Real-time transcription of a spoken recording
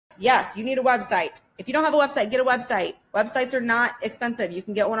Yes, you need a website. If you don't have a website, get a website. Websites are not expensive. You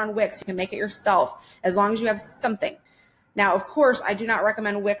can get one on Wix. You can make it yourself as long as you have something. Now, of course, I do not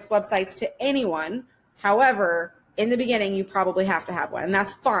recommend Wix websites to anyone. However, in the beginning, you probably have to have one, and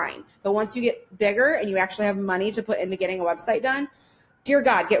that's fine. But once you get bigger and you actually have money to put into getting a website done, dear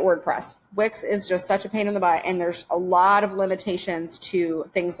God, get WordPress. Wix is just such a pain in the butt, and there's a lot of limitations to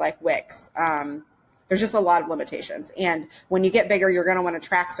things like Wix. There's just a lot of limitations. And when you get bigger, you're going to want to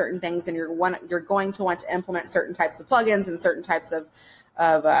track certain things, and you're going to want to implement certain types of plugins and certain types of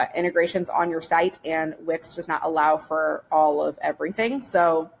integrations on your site, and Wix does not allow for all of everything.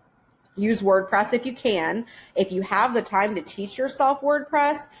 So use WordPress if you can. If you have the time to teach yourself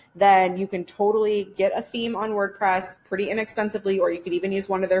WordPress, then you can totally get a theme on WordPress pretty inexpensively, or you could even use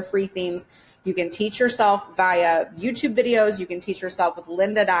one of their free themes. You can teach yourself via YouTube videos. You can teach yourself with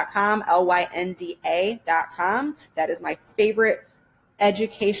lynda.com, lynda.com. That is my favorite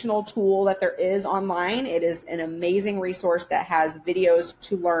educational tool that there is online. It is an amazing resource that has videos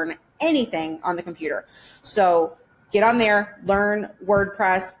to learn anything on the computer. So get on there, learn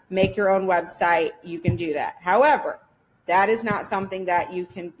WordPress, make your own website. You can do that. However, that is not something that you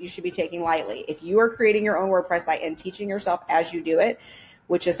should be taking lightly. If you are creating your own WordPress site and teaching yourself as you do it,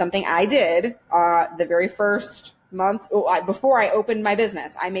 which is something I did the very first month before I opened my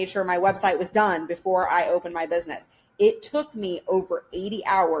business, I made sure my website was done before I opened my business. It took me over 80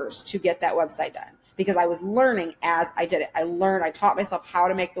 hours to get that website done, because I was learning as I did it. I taught myself how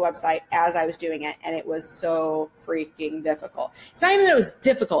to make the website as I was doing it, and it was so freaking difficult. It's not even that it was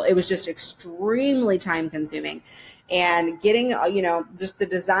difficult, it was just extremely time consuming. And getting, just the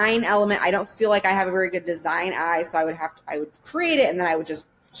design element, I don't feel like I have a very good design eye, so I would create it, and then I would just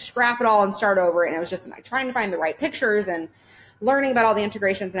scrap it all and start over, and it was just like trying to find the right pictures and learning about all the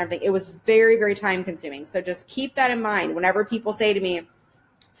integrations and everything. It was very, very time consuming. So just keep that in mind whenever people say to me,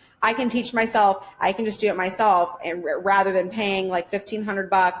 I can teach myself, I can just do it myself, and rather than paying like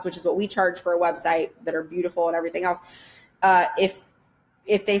 $1,500, which is what we charge for a website that are beautiful and everything else.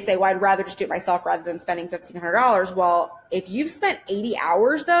 If they say, well, I'd rather just do it myself rather than spending $1,500. Well, if you've spent 80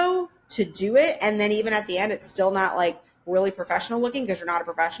 hours though to do it, and then even at the end, it's still not like really professional looking because you're not a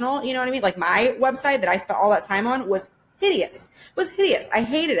professional, you know what I mean? Like my website that I spent all that time on was hideous. I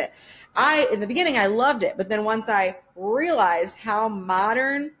hated it. In the beginning, I loved it. But then once I realized how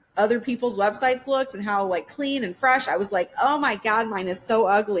modern other people's websites looked and how like clean and fresh, I was like, oh my God, mine is so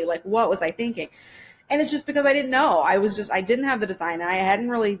ugly. Like, what was I thinking? And it's just because I didn't know. I didn't have the design. I hadn't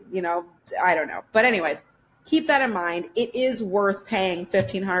really, I don't know. But anyways, keep that in mind. It is worth paying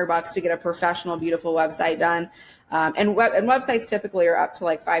 $1,500 to get a professional, beautiful website done. And websites typically are up to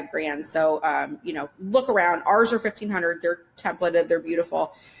like $5,000. So, look around. Ours are $1,500. They're templated. They're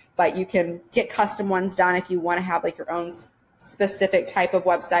beautiful. But you can get custom ones done if you want to have like your own specific type of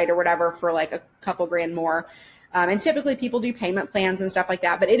website or whatever for like a couple grand more. And typically people do payment plans and stuff like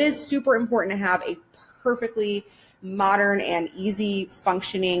that. But it is super important to have a perfectly modern and easy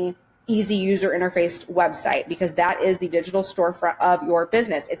functioning, easy user interfaced website, because that is the digital storefront of your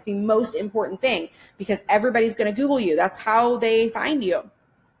business. It's the most important thing, because everybody's going to Google you. That's how they find you.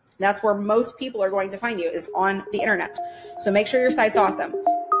 That's where most people are going to find you, is on the internet. So make sure your site's awesome.